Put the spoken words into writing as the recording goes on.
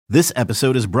This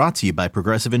episode is brought to you by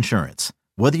Progressive Insurance.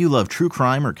 Whether you love true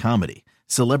crime or comedy,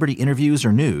 celebrity interviews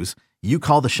or news, you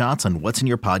call the shots on what's in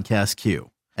your podcast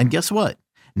queue. And guess what?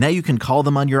 Now you can call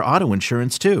them on your auto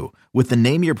insurance too with the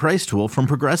Name Your Price tool from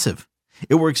Progressive.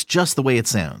 It works just the way it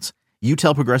sounds. You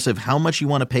tell Progressive how much you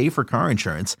want to pay for car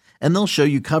insurance, and they'll show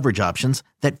you coverage options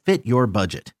that fit your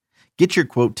budget. Get your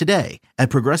quote today at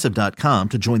Progressive.com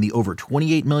to join the over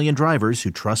 28 million drivers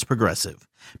who trust Progressive.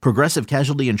 Progressive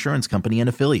Casualty Insurance Company and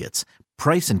Affiliates.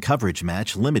 Price and coverage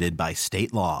match limited by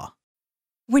state law.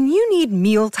 When you need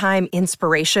mealtime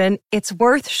inspiration, it's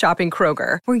worth shopping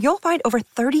Kroger, where you'll find over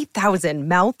 30,000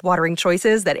 mouth-watering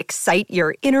choices that excite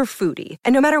your inner foodie.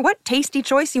 And no matter what tasty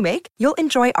choice you make, you'll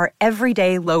enjoy our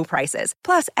everyday low prices,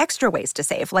 plus extra ways to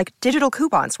save, like digital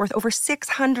coupons worth over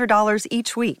 $600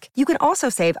 each week. You can also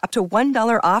save up to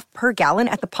 $1 off per gallon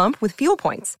at the pump with fuel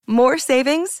points. More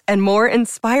savings and more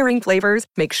inspiring flavors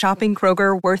make shopping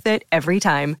Kroger worth it every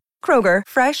time. Kroger,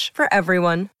 fresh for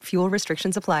everyone. Fuel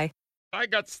restrictions apply. I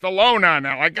got Stallone on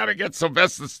now. I got to get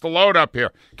Sylvester Stallone up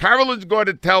here. Carolyn's going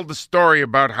to tell the story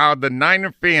about how the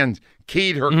Niner fans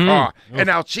keyed her car. And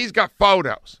now she's got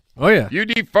photos. Oh, yeah. You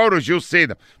need photos, you'll see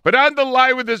them. But on the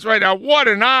line with us right now, what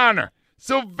an honor.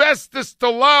 Sylvester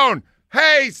Stallone.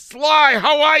 Hey, Sly,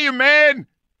 how are you, man?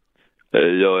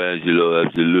 Hey, yo, Angelo,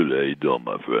 absolutely. How you doing,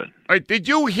 my friend? All right, did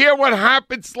you hear what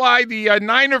happened, Sly? The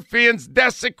Niner fans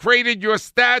desecrated your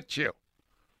statue.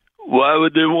 Why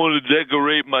would they want to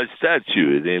decorate my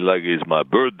statue? It ain't like it's my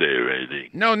birthday or anything.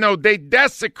 No, they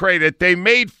desecrated it. They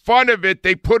made fun of it.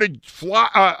 They put a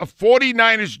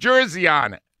 49ers jersey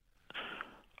on it.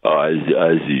 Oh, I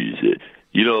see.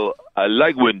 You know, I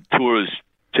like when tourists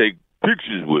take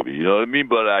pictures with me, you know what I mean?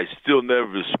 But I still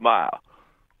never smile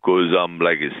because I'm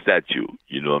like a statue,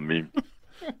 you know what I mean?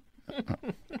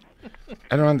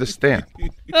 I don't understand.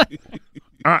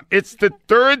 It's the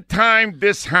third time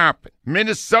this happened.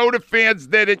 Minnesota fans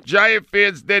did it, Giant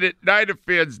fans did it, Niner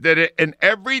fans did it, and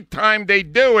every time they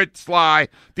do it, Sly,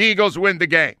 the Eagles win the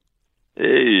game.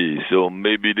 Hey, so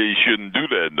maybe they shouldn't do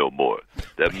that no more.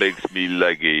 That makes me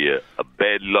like a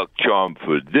bad luck charm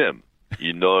for them.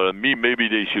 You know what I mean? Maybe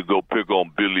they should go pick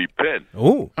on Billy Penn.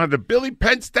 Oh, the Billy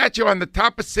Penn statue on the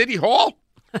top of City Hall?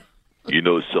 You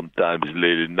know, sometimes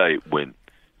late at night when,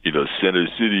 you know, Center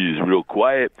City is real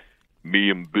quiet, me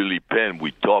and Billy Penn,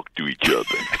 we talk to each other.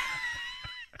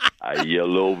 I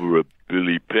yell over at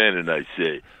Billy Penn and I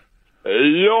say, "Hey,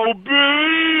 yo,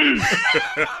 Billy!"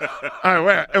 All right,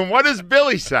 wait, and what does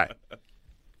Billy say?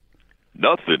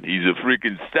 Nothing. He's a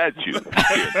freaking statue. He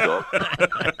can't talk.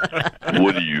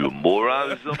 What are you, a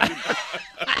moron or something?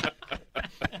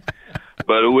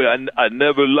 By the way, I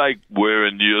never liked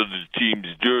wearing the other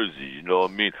team's jersey, you know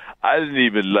what I mean? I didn't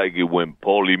even like it when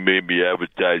Paulie made me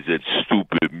advertise that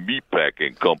stupid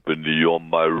meatpacking company on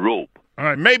my rope. All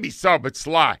right, maybe so, but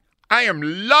Sly, I am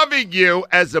loving you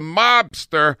as a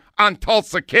mobster on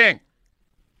Tulsa King.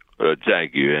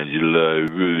 Thank you, Angela. I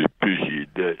really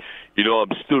appreciate that. You know,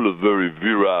 I'm still a very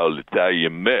virile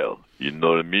Italian male, you know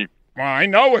what I mean? Well, I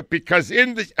know it because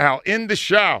in the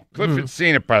show, Clifford's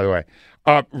seen it, by the way,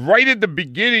 right at the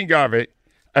beginning of it,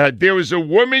 there was a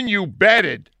woman you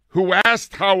betted who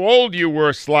asked how old you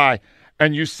were, Sly,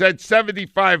 and you said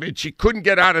 75, and she couldn't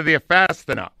get out of there fast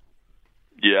enough.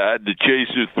 Yeah, I had to chase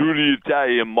her through the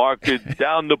Italian market,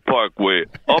 down the Parkway,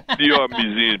 up the Art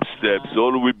Museum steps,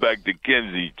 all the way back to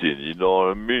Kensington, you know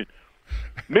what I mean?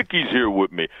 Mickey's here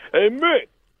with me. Hey, Mick,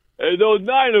 hey, those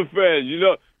Niner fans, you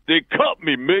know, they cut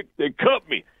me, Mick, they cut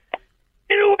me.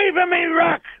 Get away from me,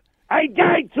 Rock! I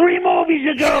died 3 movies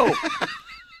ago!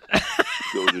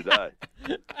 So did I.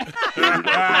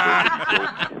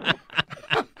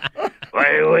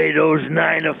 By the way, those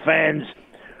Niner fans,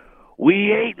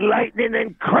 we ate lightning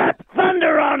and crap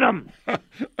thunder on them.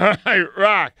 All right,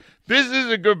 Rock, this is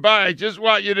a goodbye. I just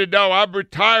want you to know I'm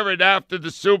retiring after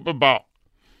the Super Bowl.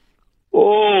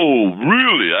 Oh,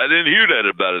 really? I didn't hear that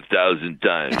about 1,000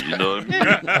 times, you know what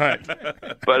I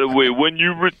mean? By the way, when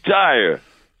you retire,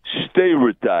 stay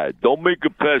retired. Don't make a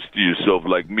pest of yourself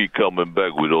like me coming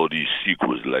back with all these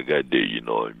sequels like I did, you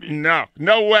know what I mean?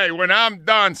 No way. When I'm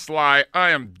done, Sly,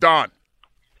 I am done.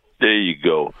 There you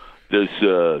go.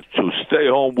 So stay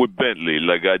home with Bentley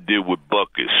like I did with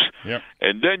Buckus. Yep.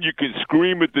 And then you can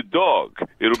scream at the dog.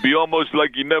 It'll be almost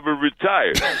like you never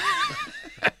retired.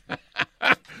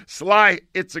 Sly,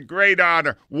 it's a great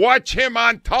honor. Watch him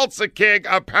on Tulsa King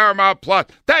on Paramount Plus.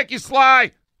 Thank you,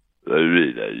 Sly.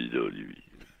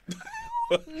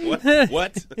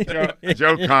 What?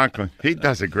 Joe Conklin. He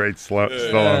does a great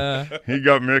Stallone. He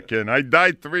got Mick in. I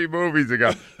died 3 movies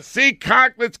ago. See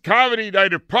Conklin's Comedy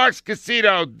Night at Parks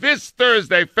Casino this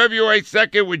Thursday, February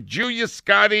 2nd, with Julia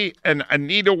Scotti and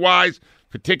Anita Wise.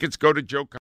 For tickets, go to Joe Conklin.